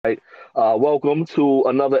Welcome to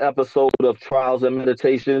another episode of Trials and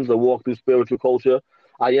Meditations, a walk through spiritual culture.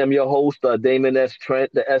 I am your host, Damon S.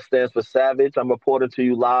 Trent. The S stands for Savage. I'm reporting to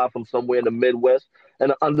you live from somewhere in the Midwest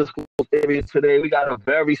and the undisclosed area today. We got a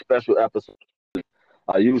very special episode.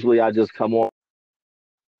 Usually I just come on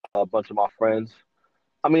a bunch of my friends.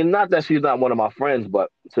 I mean, not that she's not one of my friends,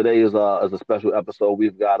 but today is a special episode.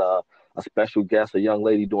 We've got a special guest, a young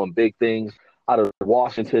lady doing big things out of the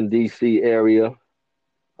Washington, D.C. area.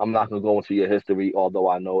 I'm not gonna go into your history, although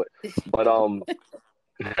I know it. But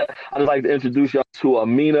I'd like to introduce you to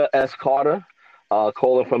Amina S. Carter,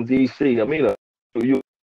 calling from DC. Amina, you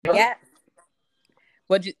Yes.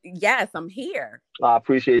 Yes, I'm here. I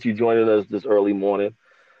appreciate you joining us this early morning.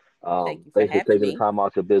 Thank you for Thanks for having taking the me. time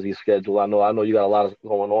out your busy schedule. I know you got a lot of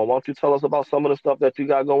going on. Why don't you tell us about some of the stuff that you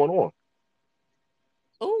got going on?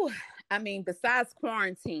 Oh, I mean, besides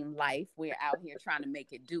quarantine life, we're out here trying to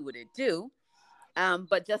make it do what it do.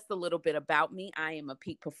 But just a little bit about me. I am a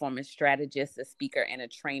peak performance strategist, a speaker, and a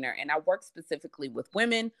trainer. And I work specifically with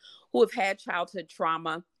women who have had childhood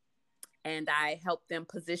trauma, and I help them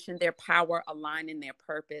position their power, align in their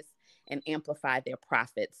purpose, and amplify their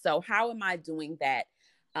profits. So how am I doing that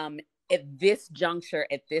um, at this juncture,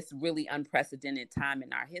 at this really unprecedented time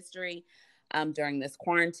in our history during this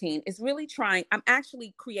quarantine? Is really trying, I'm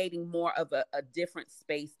actually creating more of a different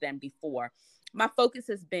space than before. My focus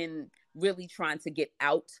has been really trying to get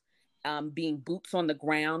out, being boots on the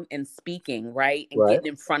ground and speaking, right? And Right. getting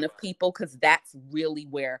in front of people, because that's really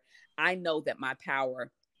where I know that my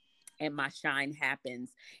power and my shine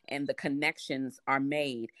happens and the connections are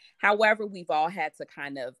made. However, we've all had to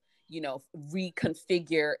kind of,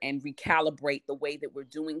 reconfigure and recalibrate the way that we're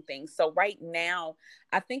doing things. So right now,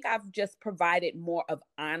 I think I've just provided more of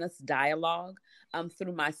honest dialogue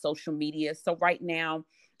through my social media. So right now,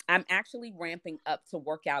 I'm actually ramping up to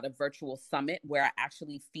work out a virtual summit where I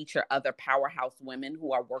actually feature other powerhouse women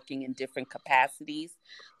who are working in different capacities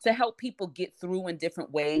to help people get through in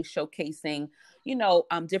different ways, showcasing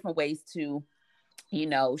different ways to,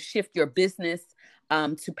 shift your business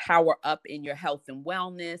to power up in your health and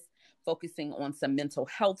wellness, focusing on some mental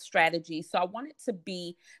health strategies. So I want it to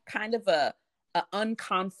be kind of a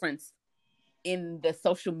unconference in the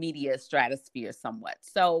social media stratosphere somewhat.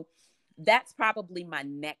 So that's probably my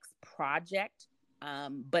next project.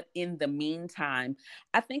 But in the meantime,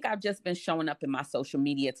 I think I've just been showing up in my social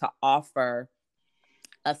media to offer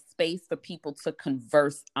a space for people to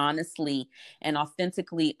converse honestly and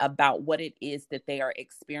authentically about what it is that they are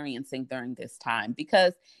experiencing during this time,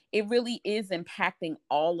 because it really is impacting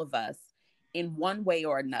all of us in one way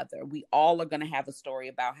or another. We all are going to have a story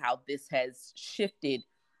about how this has shifted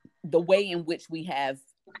the way in which we have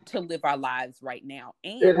to live our lives right now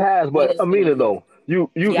It and has, what but it's going to Amina, do. though,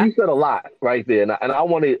 you Yeah. said a lot right there, and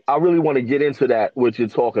I really want to get into that what you're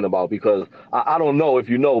talking about because I don't know if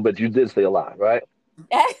you know, but you did say a lot, right?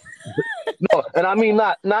 No, and I mean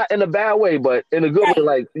not in a bad way, but in a good way.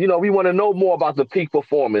 Right. Like we want to know more about the peak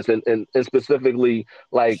performance and specifically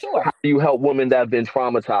like Sure. how you help women that have been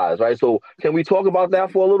traumatized, right? So can we talk about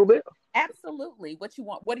that for a little bit? Absolutely. What you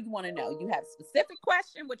want? What do you want to know? You have a specific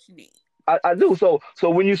question? What you need? I do. So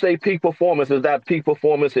when you say peak performance, is that peak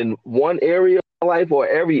performance in one area of life or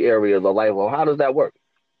every area of the life, or how does that work?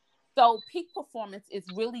 So peak performance is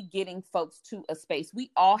really getting folks to a space. We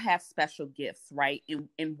all have special gifts, right?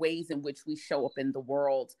 In ways in which we show up in the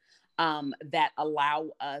world that allow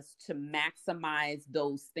us to maximize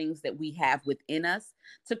those things that we have within us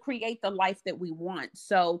to create the life that we want.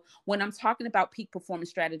 So when I'm talking about peak performance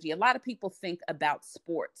strategy, a lot of people think about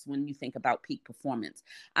sports when you think about peak performance.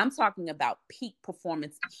 I'm talking about peak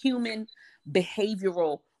performance, human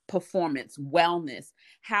behavioral performance, wellness.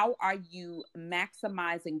 How are you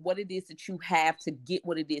maximizing what it is that you have to get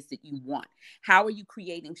what it is that you want? How are you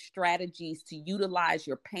creating strategies to utilize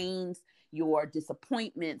your pains, your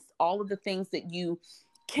disappointments, all of the things that you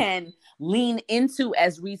can lean into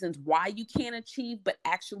as reasons why you can't achieve, but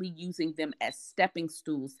actually using them as stepping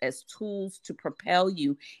stools, as tools to propel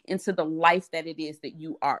you into the life that it is that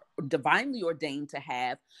you are divinely ordained to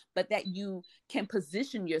have, but that you can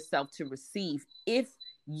position yourself to receive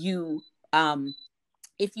you um,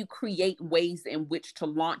 if you create ways in which to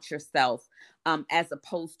launch yourself, as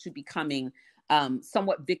opposed to becoming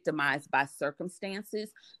somewhat victimized by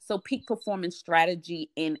circumstances. So peak performance strategy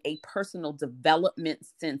in a personal development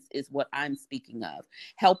sense is what I'm speaking of,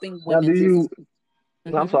 helping Now, women do to. you?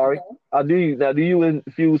 I'm Mhm. sorry. Do you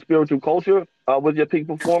infuse spiritual culture with your peak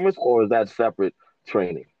performance, or is that separate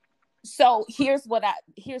training? So here's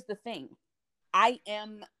the thing. I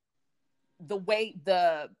am the way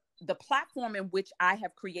the platform in which I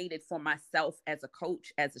have created for myself as a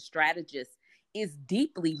coach, as a strategist, is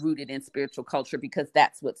deeply rooted in spiritual culture because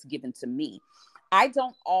that's what's given to me. I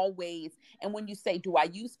don't always, and when you say, do I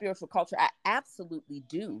use spiritual culture? I absolutely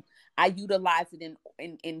do. I utilize it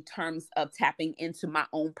in terms of tapping into my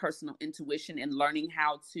own personal intuition and learning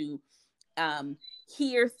how to um,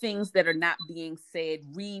 hear things that are not being said,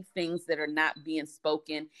 read things that are not being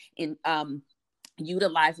spoken, in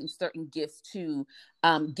utilizing certain gifts to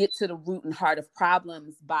get to the root and heart of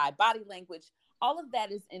problems by body language. All of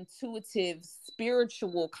that is intuitive,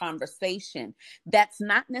 spiritual conversation that's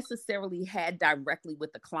not necessarily had directly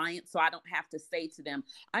with the client. So I don't have to say to them,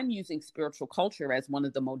 I'm using spiritual culture as one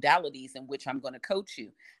of the modalities in which I'm going to coach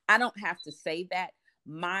you. I don't have to say that.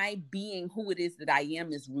 My being who it is that I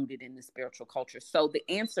am is rooted in the spiritual culture. So the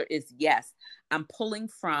answer is yes. I'm pulling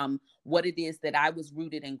from what it is that I was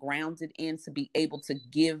rooted and grounded in to be able to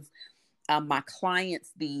give my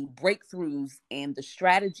clients the breakthroughs and the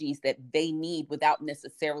strategies that they need without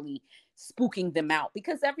necessarily spooking them out,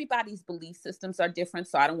 because everybody's belief systems are different.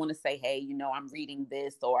 So I don't want to say, hey, I'm reading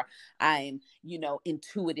this, or I'm,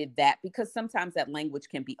 intuited that, because sometimes that language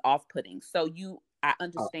can be off-putting. So I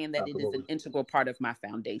understand that it is an Absolutely. integral part of my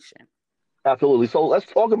foundation. Absolutely. So let's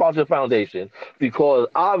talk about your foundation, because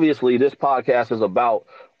obviously this podcast is about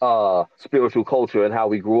spiritual culture and how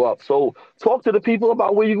we grew up. So talk to the people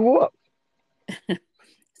about where you grew up.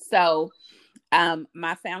 So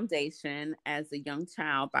my foundation as a young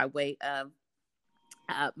child, by way of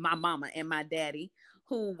my mama and my daddy,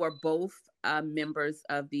 who were both members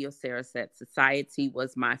of the Osiraset Society,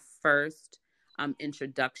 was my first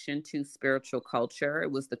introduction to spiritual culture.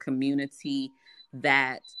 It was the community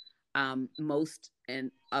that of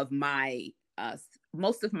my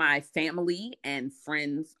most of my family and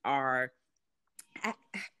friends are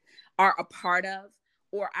a part of,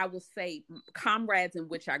 or I will say comrades in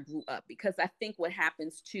which I grew up. Because I think what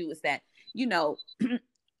happens too is that, you know,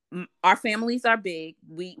 our families are big.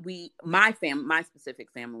 My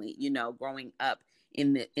specific family, growing up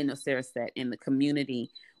in Osiraset, in the community,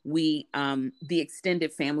 the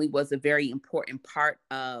extended family was a very important part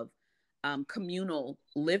of communal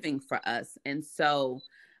living for us. And so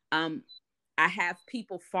I have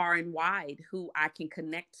people far and wide who I can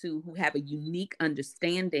connect to, who have a unique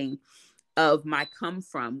understanding of my come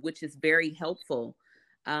from, which is very helpful.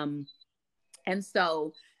 And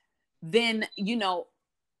so then,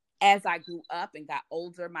 as I grew up and got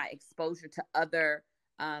older, my exposure to other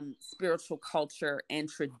spiritual culture and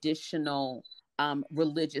traditional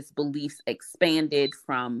religious beliefs expanded,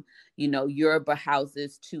 from, Yoruba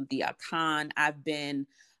houses to the Akan. I've been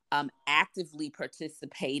actively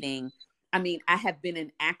participating. I mean, I have been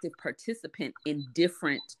an active participant in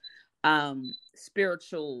different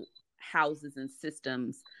spiritual houses and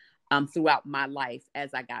systems throughout my life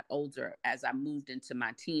as I got older, as I moved into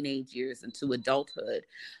my teenage years, into adulthood.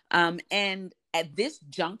 And at this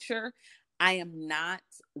juncture, I am not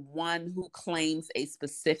one who claims a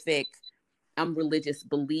specific religious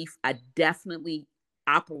belief. I definitely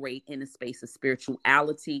operate in a space of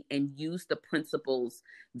spirituality and use the principles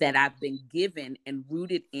that I've been given and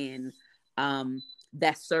rooted in,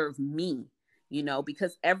 that serve me,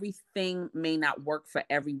 because everything may not work for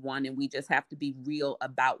everyone. And we just have to be real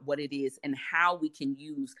about what it is and how we can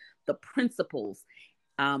use the principles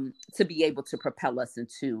to be able to propel us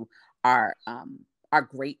into our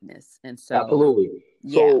greatness. And so, Absolutely.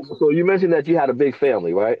 yeah, So you mentioned that you had a big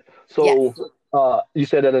family, right? yes, So you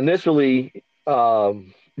said that initially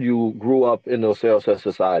you grew up in the Sales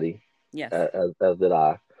Society, yes, as did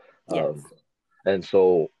I. yes. Um, and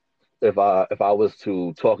so if I was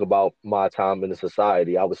to talk about my time in the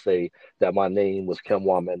society, I would say that my name was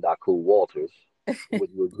Kemwa Mendaku Walters. Would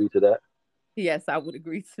you agree to that? Yes, I would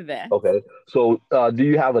agree to that. Okay. So do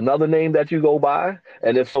you have another name that you go by?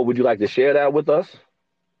 And if so, would you like to share that with us?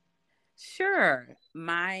 Sure.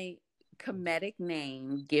 My comedic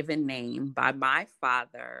name, given name by my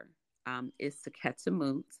father, is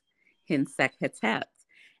Seketamut Hinsekhetep.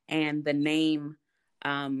 And the name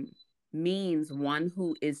um, means one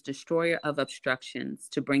who is destroyer of obstructions,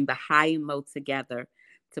 to bring the high and low together,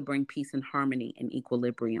 to bring peace and harmony and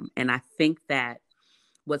equilibrium. And I think that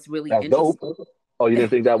what's really That's dope. interesting. Oh, you didn't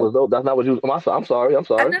think that was dope? That's not what you. I'm sorry. I'm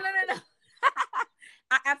sorry. No, no, no, no.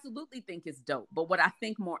 I absolutely think it's dope. But what I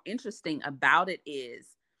think more interesting about it is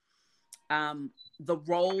the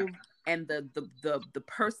role and the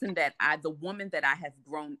person that the woman that I have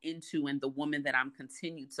grown into, and the woman that I'm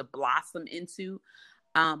continued to blossom into,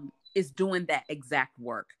 is doing that exact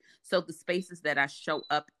work. So the spaces that I show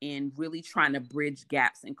up in, really trying to bridge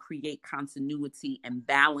gaps and create continuity and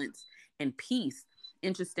balance and peace.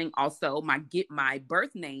 Interesting. Also, my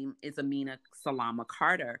birth name is Amina Salama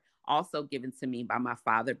Carter, also given to me by my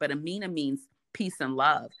father. But Amina means peace and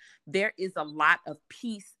love. There is a lot of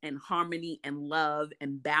peace and harmony and love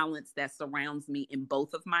and balance that surrounds me in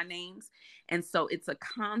both of my names. And so it's a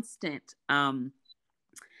constant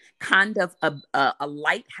kind of a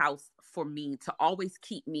lighthouse for me to always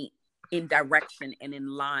keep me in direction and in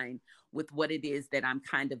line with what it is that I'm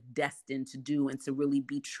kind of destined to do and to really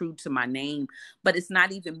be true to my name. But it's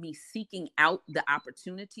not even me seeking out the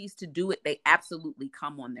opportunities to do it. They absolutely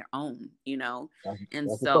come on their own, you know? And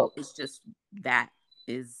That's what's up. so it's just that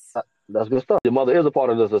is, That's good stuff. Your mother is a part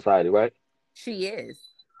of the society, right? she is.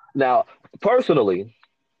 Now, personally,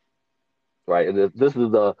 right, and this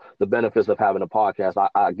is the benefits of having a podcast.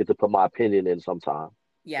 I get to put my opinion in sometime,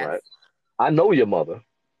 Yes. right? I know your mother.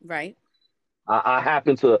 Right. I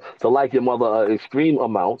happen to like your mother an extreme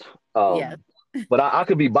amount. Yes. But I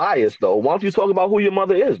could be biased though. Why don't you talk about who your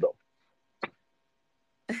mother is though?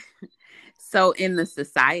 So in the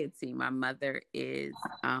society, my mother is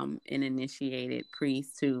an initiated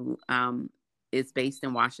priest who is based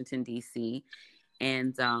in Washington, D.C.,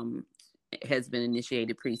 and has been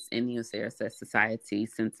initiated priest in the Osiris Society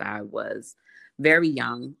since I was very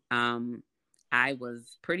young. I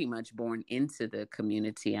was pretty much born into the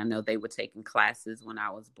community. I know they were taking classes when I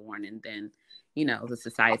was born, and then, you know, the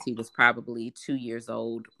society was probably 2 years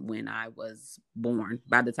old when I was born.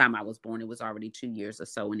 By the time I was born, it was already 2 years or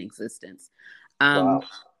so in existence. Um, Wow.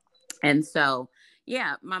 and so,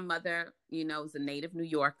 yeah, my mother, you know, is a native New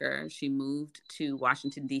Yorker. She moved to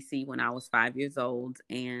Washington, D.C. when I was 5 years old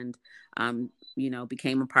and, you know,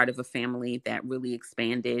 became a part of a family that really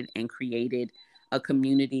expanded and created a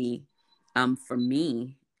community for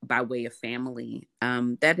me by way of family.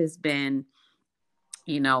 That has been,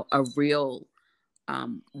 you know, a real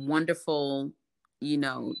wonderful, you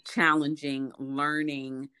know, challenging,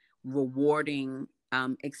 learning, rewarding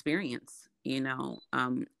experience. You know,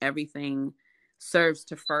 everything serves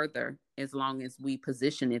to further as long as we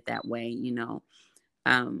position it that way, you know.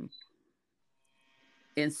 Um,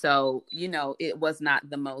 and so, you know, it was not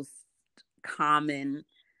the most common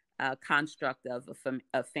construct of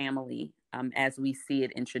a family as we see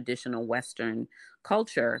it in traditional Western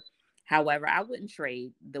culture. However, I wouldn't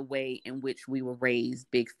trade the way in which we were raised,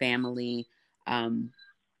 big family, um,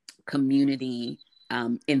 community,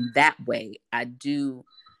 in that way. I do,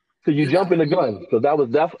 So you you know, jump in the gun because that was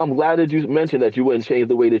I'm glad that you mentioned that you wouldn't change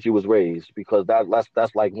the way that you was raised because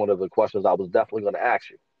that's like one of the questions I was definitely going to ask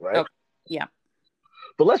you, right? okay, yeah,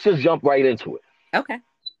 But let's just jump right into it. okay,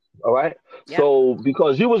 All right. yep, So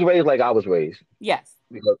because you was raised like I was raised, yes,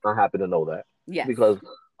 because I happen to know that. yes, Because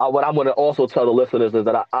what I'm going to also tell the listeners is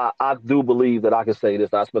that I do believe that I can say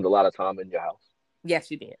this. I spent a lot of time in your house. yes,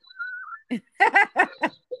 you did.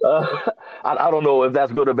 I don't know if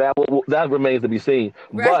that's good or bad. That remains to be seen.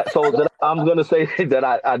 Right, But so that I'm going to say that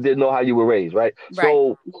I didn't know how you were raised, right? right,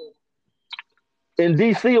 So in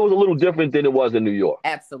DC, it was a little different than it was in New York,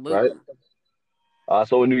 right? absolutely,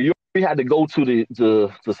 So in New York, we had to go to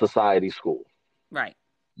the society school. right.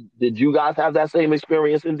 Did you guys have that same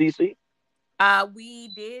experience in DC? We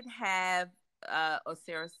did have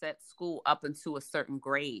Osiris set school up into a certain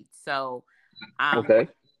grade. So when Okay,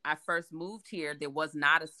 I first moved here, there was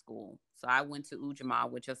not a school. So I went to Ujamaa,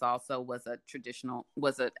 which is also was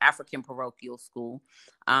an African parochial school.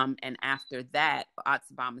 And after that,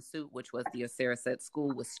 Atsabama Masut, which was the Osiris set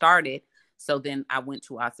school, was started. So then I went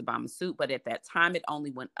to Atsabama Masut, but at that time it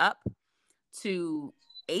only went up to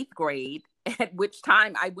eighth grade, at which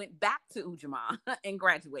time I went back to Ujamaa and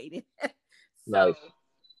graduated. nice.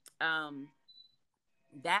 So um,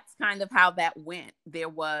 that's kind of how that went. There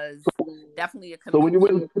was definitely a So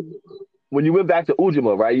community. when you went back to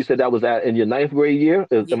Ujima, right? You said that was in your ninth grade year.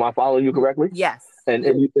 Yeah, Am I following you correctly? yes, And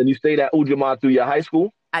you stayed at Ujima through your high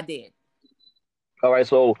school. I did. All right.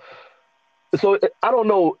 So I don't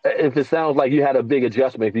know if it sounds like you had a big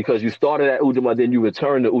adjustment because you started at Ujima, then you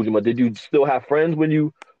returned to Ujima. Did you still have friends when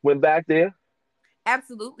you went back there?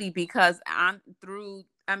 Absolutely, because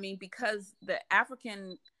because the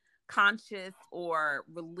African conscious or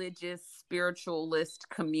religious spiritualist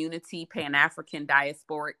community, Pan-African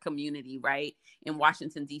diasporic community, right, in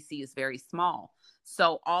Washington, D.C. is very small.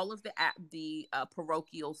 So all of the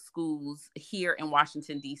parochial schools here in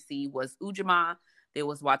Washington, D.C. was Ujamaa. There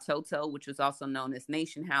was Watoto, which was also known as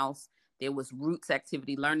Nation House. There was Roots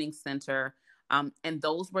Activity Learning Center. And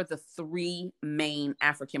those were the three main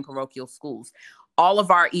African parochial schools. All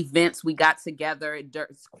of our events, we got together,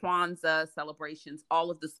 Kwanzaa celebrations,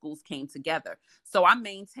 all of the schools came together. So I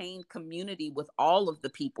maintained community with all of the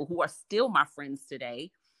people who are still my friends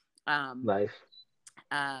today, um, Nice.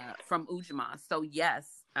 from Ujamaa. So yes,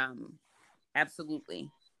 absolutely.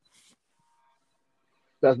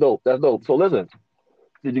 That's dope. That's dope. So listen,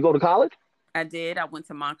 did you go to college? I did. I went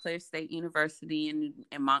to Montclair State University in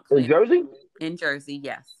In Montclair, Jersey? in Jersey.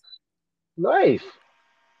 Yes. Nice.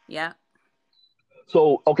 Yeah.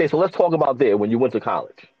 So, okay, so let's talk about there when you went to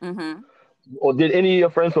college. Mm-hmm. Or did any of your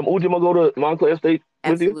friends from Ujima go to Montclair State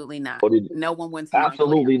with you? Absolutely not. Or did you? No one went to Montclair.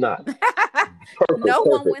 Absolutely not. Perfect, No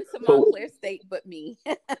one perfect. went to So Montclair State but me.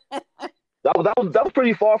 that was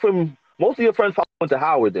pretty far from most of your friends probably went to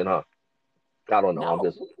Howard then, huh? I don't know.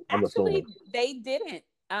 No, I'm assuming. actually, they didn't.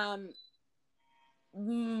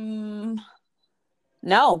 Mm,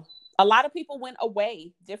 no, a lot of people went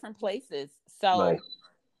away, different places. So, Nice.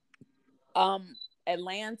 um,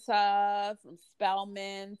 Atlanta, from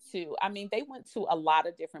Spelman to, I mean, they went to a lot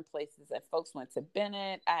of different places. And folks went to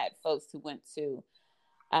Bennett. I had folks who went to,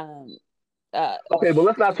 um, uh, Okay, but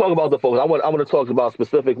let's not talk about the folks. I want to talk about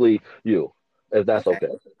specifically you, if that's okay,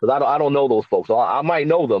 okay. Because I don't know those folks. So I might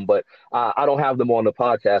know them, but I don't have them on the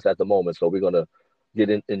podcast at the moment. So we're gonna get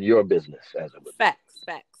in your business, as it would be. facts,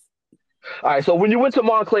 facts. All right. So when you went to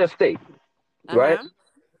Montclair State, Uh right? huh.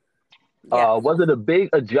 Yes, Was it a big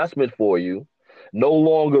adjustment for you, no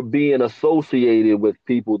longer being associated with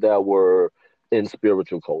people that were in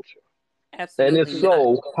spiritual culture? And if absolutely not.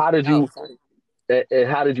 so, how did Oh, you sorry. and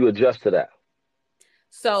how did you adjust to that?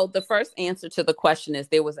 So the first answer to the question is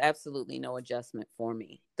there was absolutely no adjustment for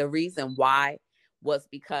me. The reason why was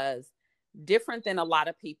because different than a lot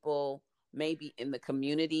of people maybe in the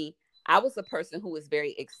community, I was a person who was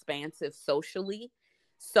very expansive socially.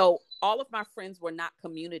 So all of my friends were not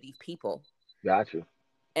community people. Got you.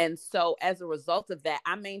 And so as a result of that,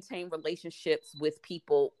 I maintained relationships with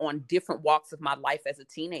people on different walks of my life as a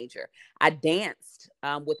teenager. I danced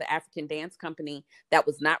with an African dance company that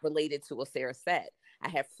was not related to Osara Set. I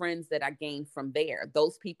have friends that I gained from there.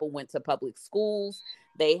 Those people went to public schools.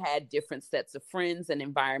 They had different sets of friends and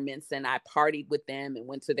environments, and I partied with them and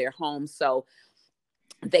went to their homes. So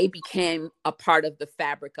they became a part of the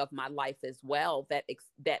fabric of my life as well,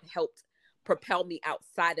 that helped propel me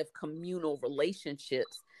outside of communal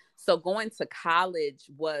relationships. So going to college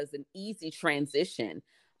was an easy transition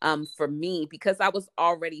for me because I was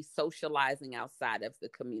already socializing outside of the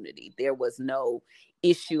community. There was no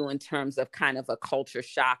issue in terms of kind of a culture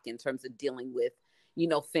shock in terms of dealing with,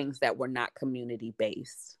 things that were not community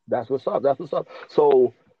based. That's what's up. That's what's up.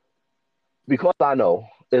 So because I know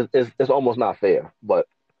it's almost not fair, but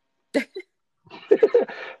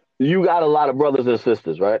you got a lot of brothers and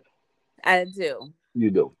sisters, right? I do.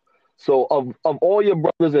 You do. So of all your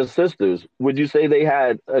brothers and sisters, would you say they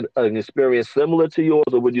had an experience similar to yours,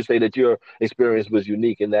 or would you say that your experience was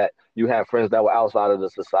unique in that you had friends that were outside of the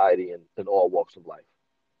society and in all walks of life?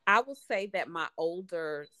 I will say that my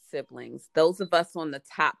older siblings, those of us on the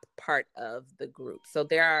top part of the group, so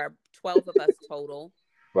there are 12 of us total,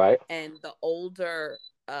 Right? and the older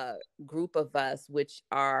group of us, which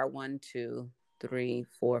are one, two, three,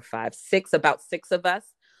 four, five, six, about six of us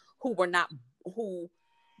who were not, who,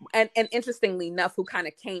 and interestingly enough, who kind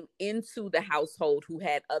of came into the household who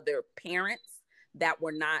had other parents that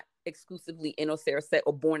were not exclusively in Osiris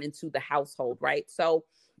or born into the household, right? So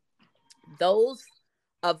those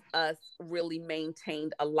of us really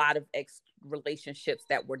maintained a lot of relationships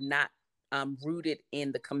that were not rooted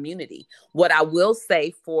in the community. What I will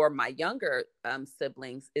say for my younger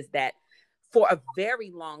siblings is that for a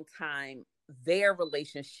very long time, their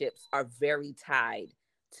relationships are very tied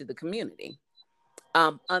to the community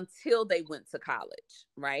until they went to college,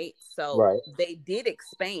 right? So Right. they did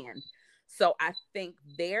expand. So I think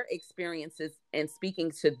their experiences and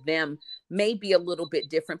speaking to them may be a little bit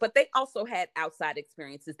different, but they also had outside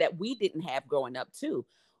experiences that we didn't have growing up too.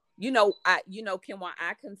 Kenwa,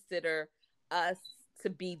 I consider us to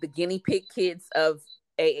be the guinea pig kids of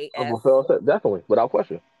Of AAS. what said, definitely, without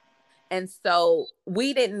question. And so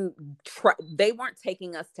we didn't they weren't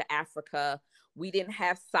taking us to Africa. We didn't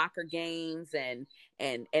have soccer games and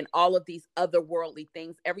all of these otherworldly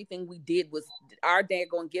things. Everything we did was our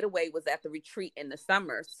daggone getaway was at the retreat in the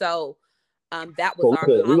summer. So that was So our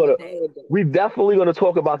listen, holiday. we definitely gonna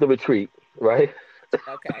talk about the retreat, right?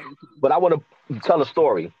 Okay. But I want to tell a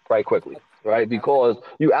story right quickly, right? Okay. Because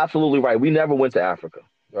you're absolutely right. We never went to Africa,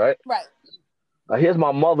 right? Right. Here's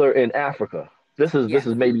my mother in Africa. This is Yes.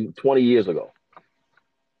 maybe 20 years ago.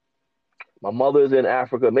 My mother's in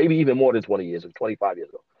Africa, maybe even more than 20 years, 25 years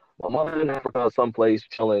ago. My mother's in Africa, someplace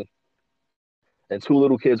chilling, and two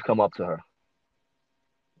little kids come up to her,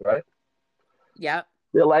 right? Yep.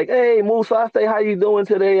 They're like, "Hey, Musa, how you doing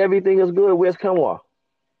today? Everything is good. Where's Kenwa?"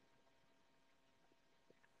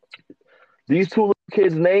 These two little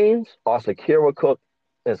kids' names are Sakira Cook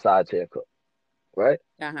and Sidechair Cook, right?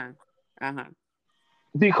 Uh-huh. Uh-huh.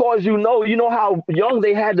 Because you know how young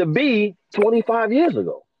they had to be 25 years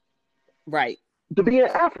ago. Right. to be in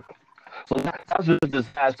Africa. So that's just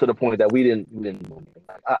adds to the point that we didn't.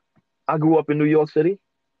 I, I grew up in New York City.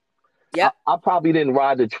 Yep. I probably didn't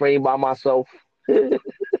ride the train by myself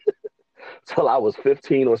till I was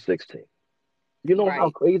 15 or 16. You know how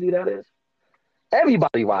Right. crazy that is?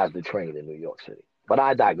 Everybody rides the train in New York City, but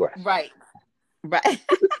I digress. Right. Right.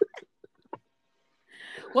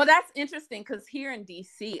 Well, that's interesting because here in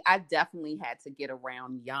DC, I definitely had to get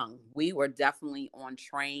around young. We were definitely on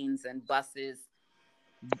trains and buses.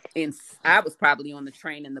 In I was probably on the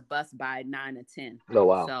train and the bus by 9 or 10. Oh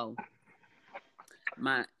wow. So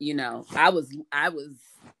I was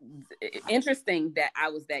interesting that I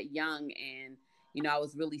was that young, and I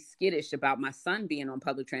was really skittish about my son being on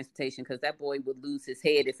public transportation because that boy would lose his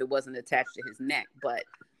head if it wasn't attached to his neck. But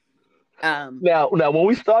Now, when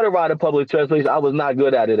we started riding public transportation, I was not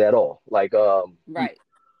good at it at all. Like, right,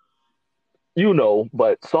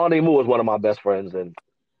 but Sunday Moore was one of my best friends, and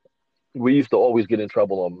we used to always get in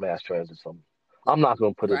trouble on mass transit. Some, I'm not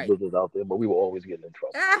going to put his right. business out there, but we were always getting in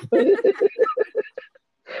trouble.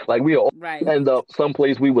 Like we all Right, end up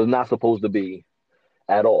someplace we was not supposed to be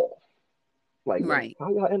at all. Like, man, right, how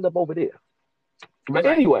y'all end up over there? But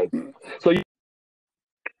right. anyway, so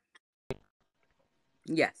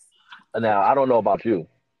Yes. now I don't know about you,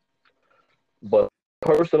 but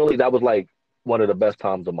personally, that was like one of the best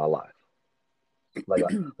times of my life. Like,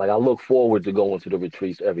 I look forward to going to the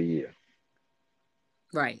retreats every year.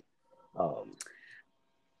 Right. Um,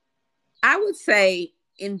 I would say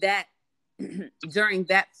in that during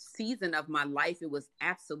that season of my life, it was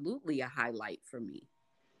absolutely a highlight for me.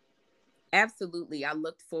 Absolutely. I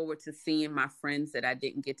looked forward to seeing my friends that I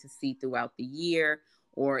didn't get to see throughout the year,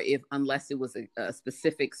 or if unless it was a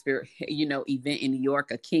specific spirit, event in New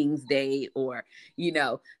York, a King's Day, or,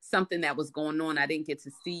 something that was going on. I didn't get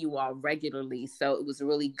to see you all regularly. So it was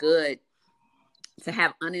really good to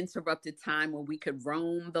have uninterrupted time where we could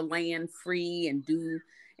roam the land free and do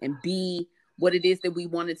and be what it is that we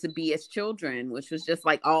wanted to be as children, which was just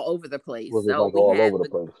like all over the place. was just So like we all had over the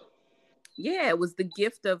place. yeah, it was the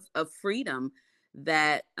gift of freedom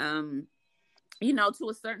that to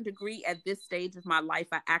a certain degree at this stage of my life,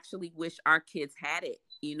 I actually wish our kids had it.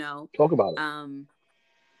 Talk about it.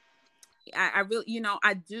 I really,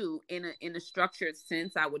 I do in a structured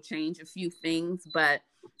sense. I would change a few things, but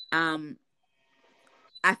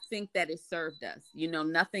I think that it served us.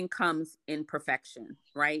 Nothing comes in perfection,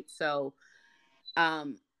 right? So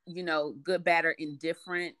good, bad, or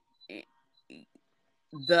indifferent,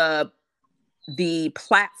 the the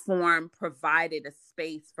platform provided a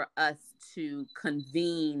space for us to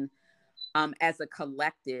convene as a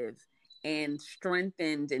collective and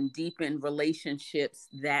strengthened and deepened relationships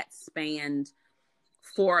that spanned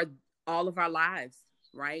for all of our lives,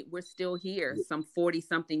 right? We're still here some 40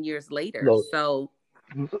 something years later. No, So,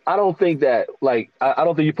 I don't think that like I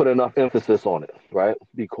don't think you put enough emphasis on it, right?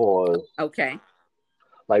 Because okay.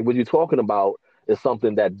 like what you're talking about is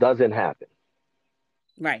something that doesn't happen.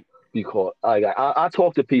 Right. Because like I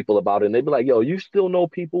talk to people about it, and they be like, "Yo, you still know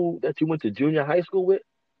people that you went to junior high school with?"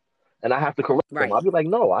 And I have to correct them. Right. I'll be like,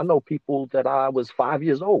 "No, I know people that I was 5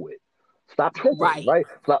 years old with." Stop tripping, Right. right?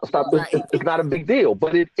 Stop. Right. It's not a big deal,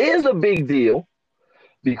 but it is a big deal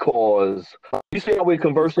because you see how we're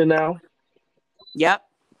conversing now. Yep.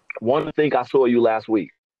 One thing I saw you last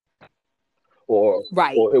week, or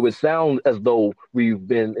Right. or it would sound as though we've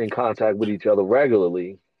been in contact with each other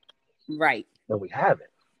regularly, Right. and we haven't.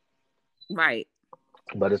 Right.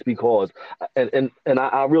 But it's because, and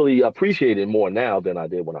I really appreciate it more now than I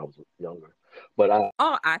did when I was younger. But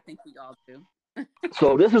Oh, I think we all do.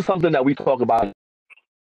 so this is something that we talk about.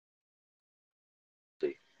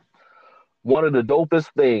 One of the dopest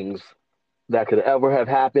things that could ever have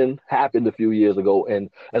happened a few years ago, and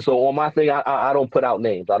so on my thing, I don't put out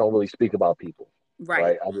names. I don't really speak about people,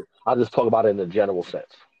 Right. right? I just talk about it in a general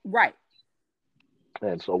sense. Right.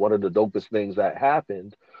 And so one of the dopest things that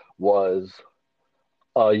happened was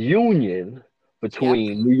a union Yep.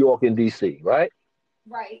 between New York and DC, right?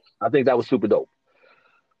 Right. I think that was super dope.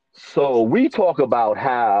 So we talk about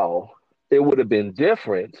how it would have been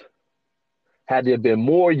different had there been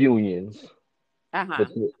more unions Uh-huh.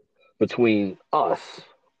 between, between us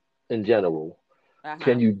in general. Can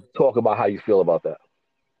Uh-huh. you talk about how you feel about that?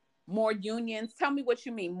 More unions. Tell me what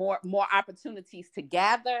you mean. More opportunities to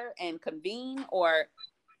gather and convene, or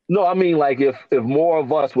No, I mean like if more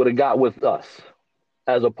of us would have got with us,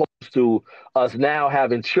 as opposed to us now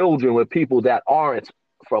having children with people that aren't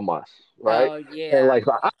from us, right? oh And yeah. like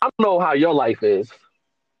I don't know how your life is,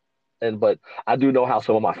 and but I do know how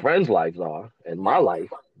some of my friends' lives are and my Right.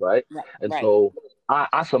 life, right? Right. And Right. so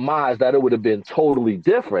I surmise that it would have been totally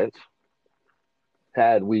different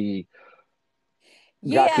had we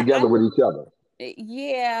got Yeah, together with each other.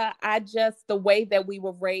 yeah, I just the way that we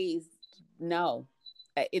were raised, no.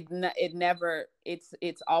 It never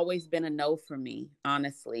it's always been a no for me,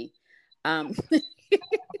 honestly. Um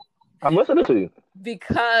I'm listening to you.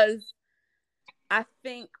 because I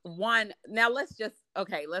think one now let's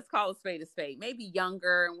call a spade a spade. Maybe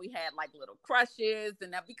younger and we had like little crushes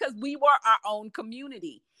and that because we were our own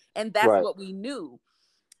community and that's Right. what we knew.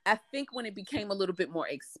 I think when it became a little bit more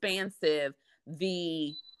expansive,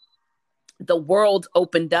 the world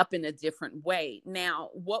opened up in a different way. Now,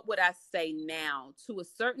 what would I say now? To a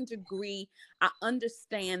certain degree, I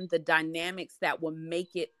understand the dynamics that will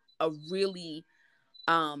make it a really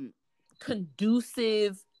um,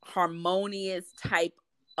 conducive, harmonious type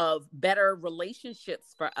of better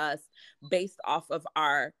relationships for us based off of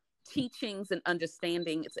our teachings and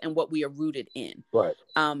understandings and what we are rooted in. Right.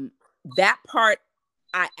 That part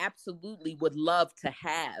I absolutely would love to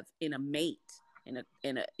have in a mate, in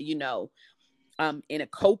a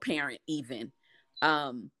co-parent even.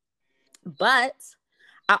 But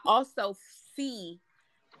I also see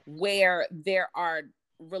where there are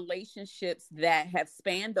relationships that have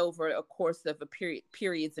spanned over a course of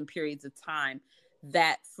periods and periods of time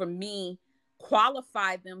that for me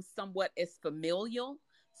qualify them somewhat as familial.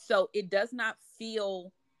 So it does not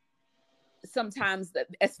feel sometimes that,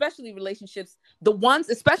 especially relationships, the ones,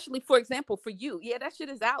 especially for example, for you, yeah, that shit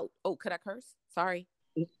is out. Oh, could I curse? Sorry.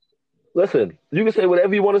 Listen, you can say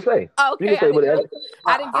whatever you want to say. You Okay, can say whatever.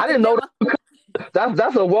 I didn't I get the didn't know memo.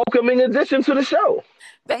 that's a welcoming addition to the show.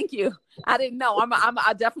 Thank you. I didn't know.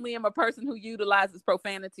 I definitely am a person who utilizes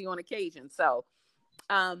profanity on occasion. So,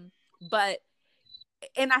 but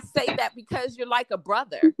and I say that because you're like a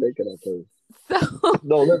brother. So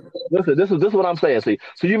No, listen. This is what I'm saying. See,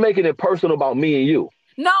 so you're making it personal about me and you,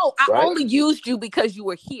 no, I right? only used you because you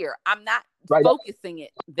were here. I'm not Right. focusing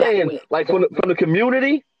it that Saying way. like from the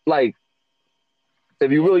community, like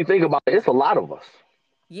if you Yeah. really think about it, it's a lot of us,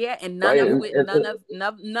 Yeah, and right?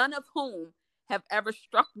 none of whom have ever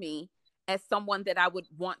struck me as someone that I would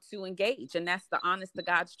want to engage, and that's the honest to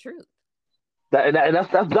God's truth.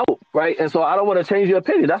 that's dope, right? And so I don't want to change your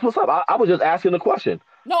opinion. That's what's up. I was just asking the question.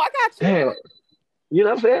 No, I got you. Damn, you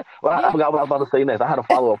know what I'm saying? Well, I Yeah. forgot what I was about to say next. I had a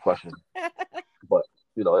follow up question, but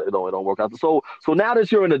it don't work out. So now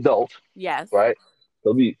that you're an adult, Yes. right?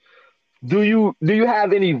 So do you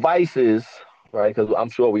have any vices, right? Because I'm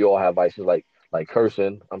sure we all have vices, like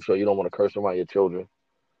cursing. I'm sure you don't want to curse around your children.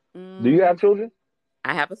 Do you Mm, have children?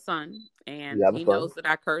 I have a son, You and have a he son. knows that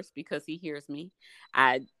I curse because he hears me.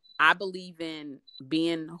 I I believe in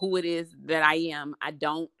being who it is that I am. I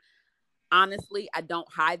don't honestly, I don't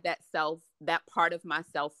hide that part of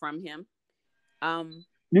myself from him. Um,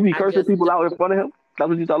 You be I cursing just people out in front of him? That's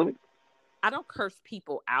what you telling me? I don't curse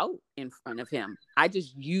people out in front of him. I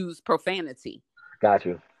just use profanity. Got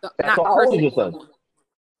you. And so Not how old is cursing your son? someone.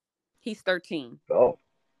 He's 13. Oh,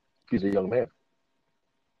 he's a young man.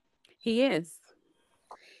 He is.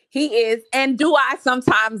 He is. And do I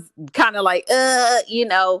sometimes kind of like,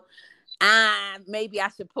 maybe I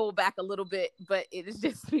should pull back a little bit, but it has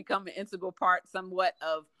just become an integral part somewhat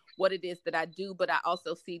of what it is that I do. But I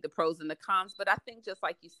also see the pros and the cons. But I think just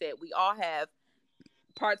like you said, we all have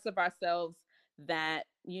parts of ourselves that,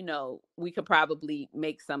 we could probably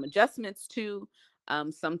make some adjustments to.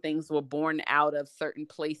 Some things were born out of certain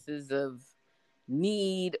places of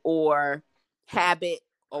need or habit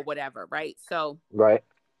or whatever, right? So Right.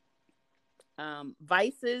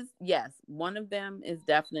 vices, yes, one of them is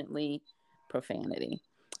definitely profanity.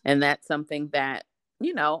 And that's something that,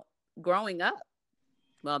 you know, growing up,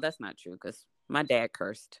 well, that's not true because my dad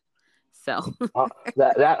cursed. So, Uh,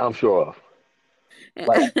 that I'm sure of.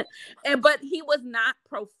 Like, and but he was not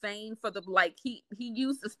profane for the like he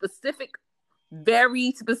used a specific,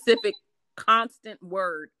 very specific, constant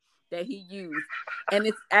word that he used, and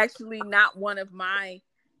it's actually not one of my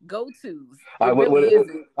go-tos. I It really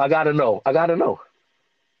isn't. I gotta know. I gotta know.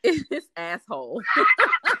 It's asshole.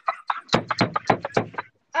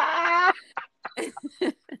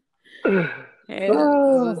 It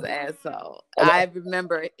was asshole. I got, I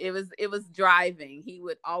remember it was driving. He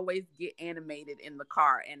would always get animated in the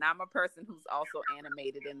car, and I'm a person who's also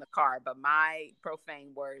animated in the car. But my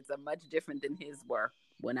profane words are much different than his were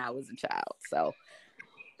when I was a child. So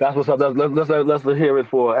that's what's up. Let's hear it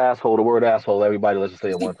for asshole. The word asshole. Everybody, let's just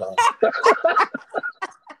say it one time.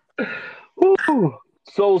 Woo.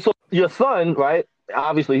 So your son, right?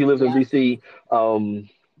 Obviously, he lives in yeah, DC. Um,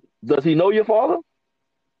 does he know your father?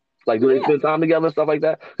 Like, do they yeah, spend time together and stuff like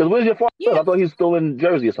that? Because where's your father? yeah. I thought he's still in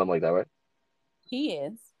Jersey or something like that, right? He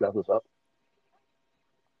is. That's what's up.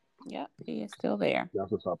 Yep, he is still there.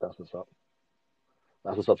 That's what's up. That's what's up.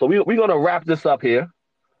 That's what's up. So we're gonna wrap this up here.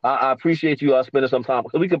 I appreciate you spending some time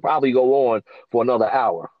because we could probably go on for another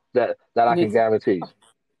hour. That I can guarantee.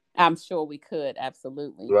 I'm sure we could.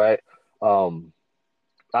 Absolutely. Right? Um,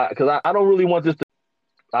 because I don't really want this to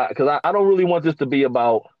because I don't really want this to be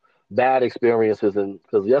about bad experiences and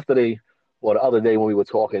because yesterday or the other day when we were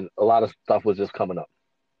talking, a lot of stuff was just coming up.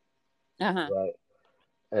 Uh-huh. Right?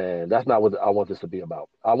 And that's not what I want this to be about.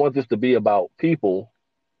 I want this to be about people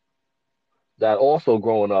that also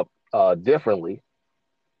growing up differently,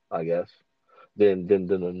 I guess, than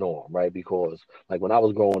the norm, right? Because like when I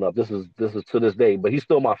was growing up, this is to this day, but he's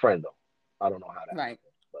still my friend though. I don't know how that Right. happened,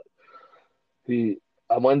 but he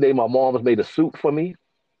one day my mom has made a suit for me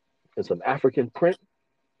in some African print,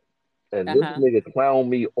 and this Uh-huh. nigga clowned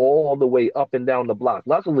me all the way up and down the block.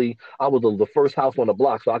 Luckily, I was the first house on the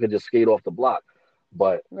block, so I could just skate off the block.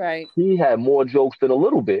 But Right. he had more jokes than a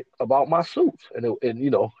little bit about my suits, and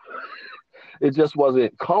it just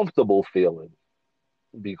wasn't comfortable feeling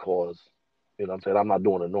because what I'm saying, I'm not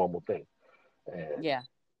doing a normal thing. And Yeah.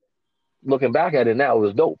 looking back at it now, it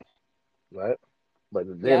was dope, right? But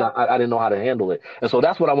then Yep. I didn't know how to handle it, and so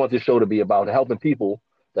that's what I want this show to be about: helping people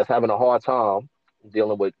that's having a hard time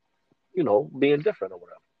dealing with being different or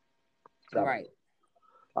whatever. I don't Right. know.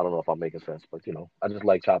 I don't know if I'm making sense, but I just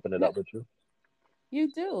like chopping it No, up with you. you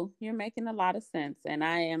do. You're making a lot of sense.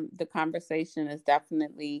 And the conversation is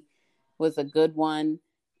definitely was a good one.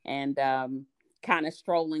 And kind of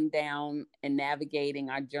strolling down and navigating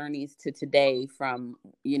our journeys to today from,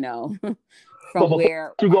 But from before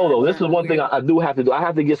where you go our though, this is journey, one thing I do have to do. I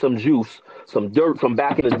have to get some juice, some dirt from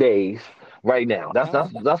back in the days right now. That's oh,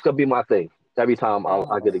 that's that's gonna be my thing. Every time I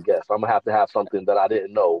oh, get a guest, I'm gonna have something that I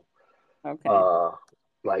didn't know, okay. uh,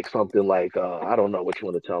 like something like I don't know what you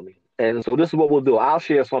want to tell me. And so this is what we'll do. I'll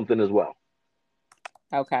share something as well.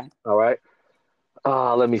 Okay. All right.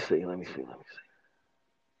 Let me see. Let me see. Let me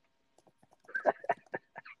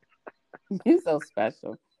see. You're so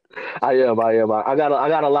special. I am. I am. I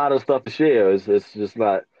got a lot of stuff to share. It's just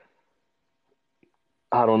not.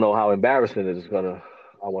 I don't know how embarrassing it is gonna.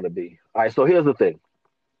 I want to be. All right. So here's the thing.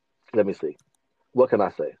 Let me see. What can I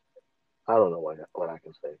say? I don't know what I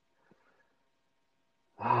can say.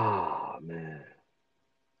 Oh man.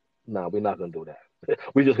 No, we're not gonna do that.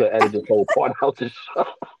 We're just gonna edit this whole part out to show.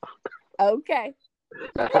 Okay.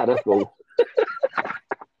 That's how that's go.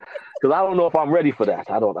 Because I don't know if I'm ready for that.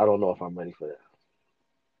 I don't know if I'm ready for that.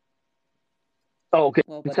 Oh, okay.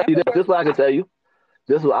 Well, I can tell you whatever this. This is works. what I can tell you.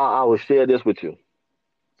 This is I will share this with you.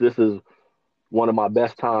 This is one of my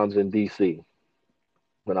best times in DC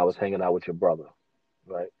when I was hanging out with your brother.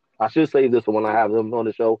 Right. I should say this when I have him on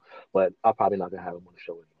the show, but I'm probably not gonna have him on the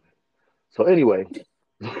show anyway. So anyway,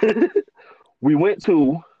 we went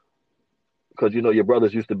to because your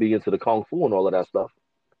brothers used to be into the kung fu and all of that stuff,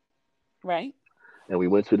 Right. and we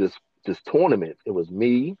went to this tournament. It was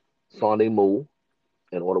me, Sunday Moo,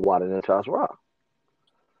 and Ottawa and Charles Rock.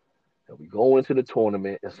 And we go into the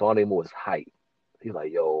tournament, and Sunday Moo is hype. He's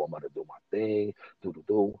like, "Yo, I'm about to do my thing,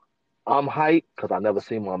 do." I'm hyped because I never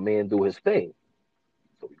seen my man do his thing.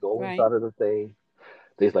 So we go Right. inside of the thing.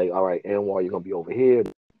 They's like, "All right, Anwar, you're gonna be over here."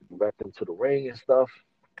 Direct him to the ring and stuff.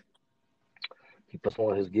 He puts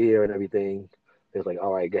on his gear and everything. They was like,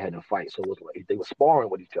 "All right, go ahead and fight." So it was like they were sparring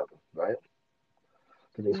with each other, right?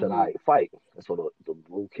 Then they said, "All Mm-hmm. right, fight." And so the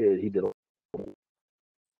little kid, he did,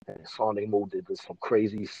 and Sunday Moo did this some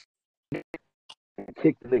crazy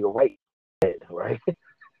kicked the nigga right in the head, right?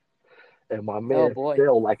 And my Oh man boy.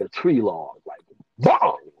 fell like a tree log, like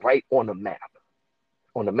bong, right on the mat,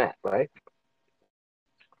 right?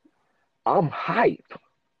 I'm hyped,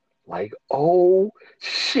 like, oh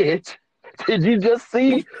shit! Did you just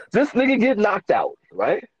see this nigga get knocked out,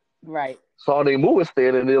 right? Right. Saw they moving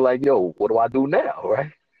standing there like, yo, what do I do now,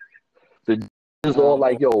 right? The is all Oh boy.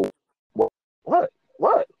 like, yo, what,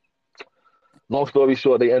 what? Long story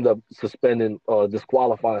short, they end up suspending or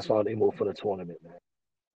disqualifying Sunday Move for the tournament, man.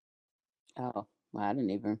 Oh, well, I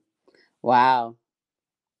didn't even. Wow,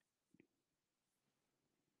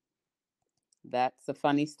 that's a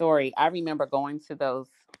funny story. I remember going to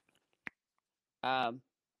um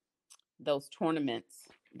those tournaments,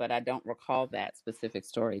 but I don't recall that specific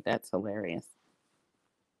story. That's hilarious.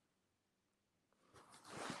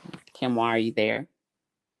 Kim, why are you there?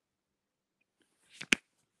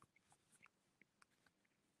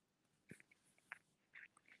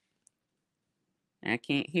 I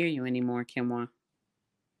can't hear you anymore, Kimwa.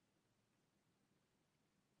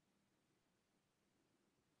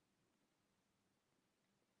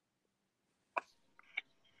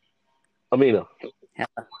 Amina,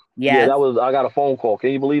 Hello. yeah, Yes. I got a phone call.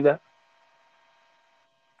 Can you believe that?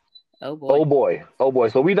 Oh Oh boy. boy, oh boy.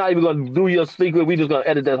 So we're not even gonna do your secret. We just gonna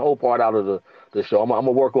edit that whole part out of the show. I'm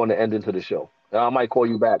gonna work on the ending to the show. I might call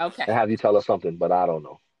you back and Okay. have you tell us something, but I don't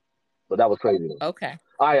know. But that was crazy though. Okay.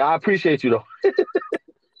 All right, I appreciate you though.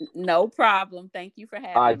 No problem. Thank you for All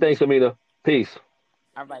right, having thanks, me. Amina. Peace.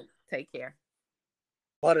 All right. Take care.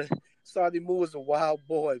 But Saudi Moo was a wild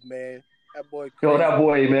boy, man. That boy Yo, crazy. that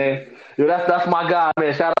boy, man. Yo, that's my guy,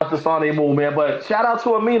 man. Shout out to Sonny Moon, man. But shout out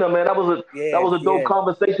to Amina, man. That Yeah, was a dope yeah.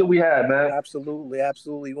 conversation we had, man. Absolutely,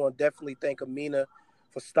 absolutely. We want to definitely thank Amina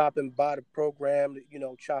for stopping by the program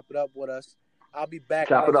to, chop it up with us. I'll be back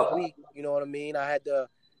Chop it next up. week. You know what I mean? I had to,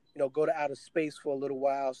 go to outer space for a little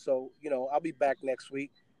while. So, I'll be back next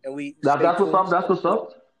week. And we stay That's what's tuned. up. That's what's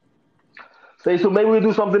up. Say so. Maybe we'll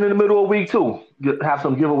do something in the middle of the week too. Have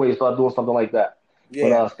some giveaways. Start doing something like that. But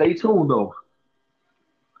Yeah. stay tuned though.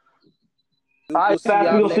 All We'll right, see Fats.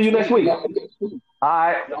 We're y'all gonna see you next next week. week. All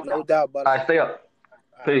right. No doubt, All brother. right. Stay up.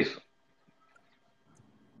 All right. Peace.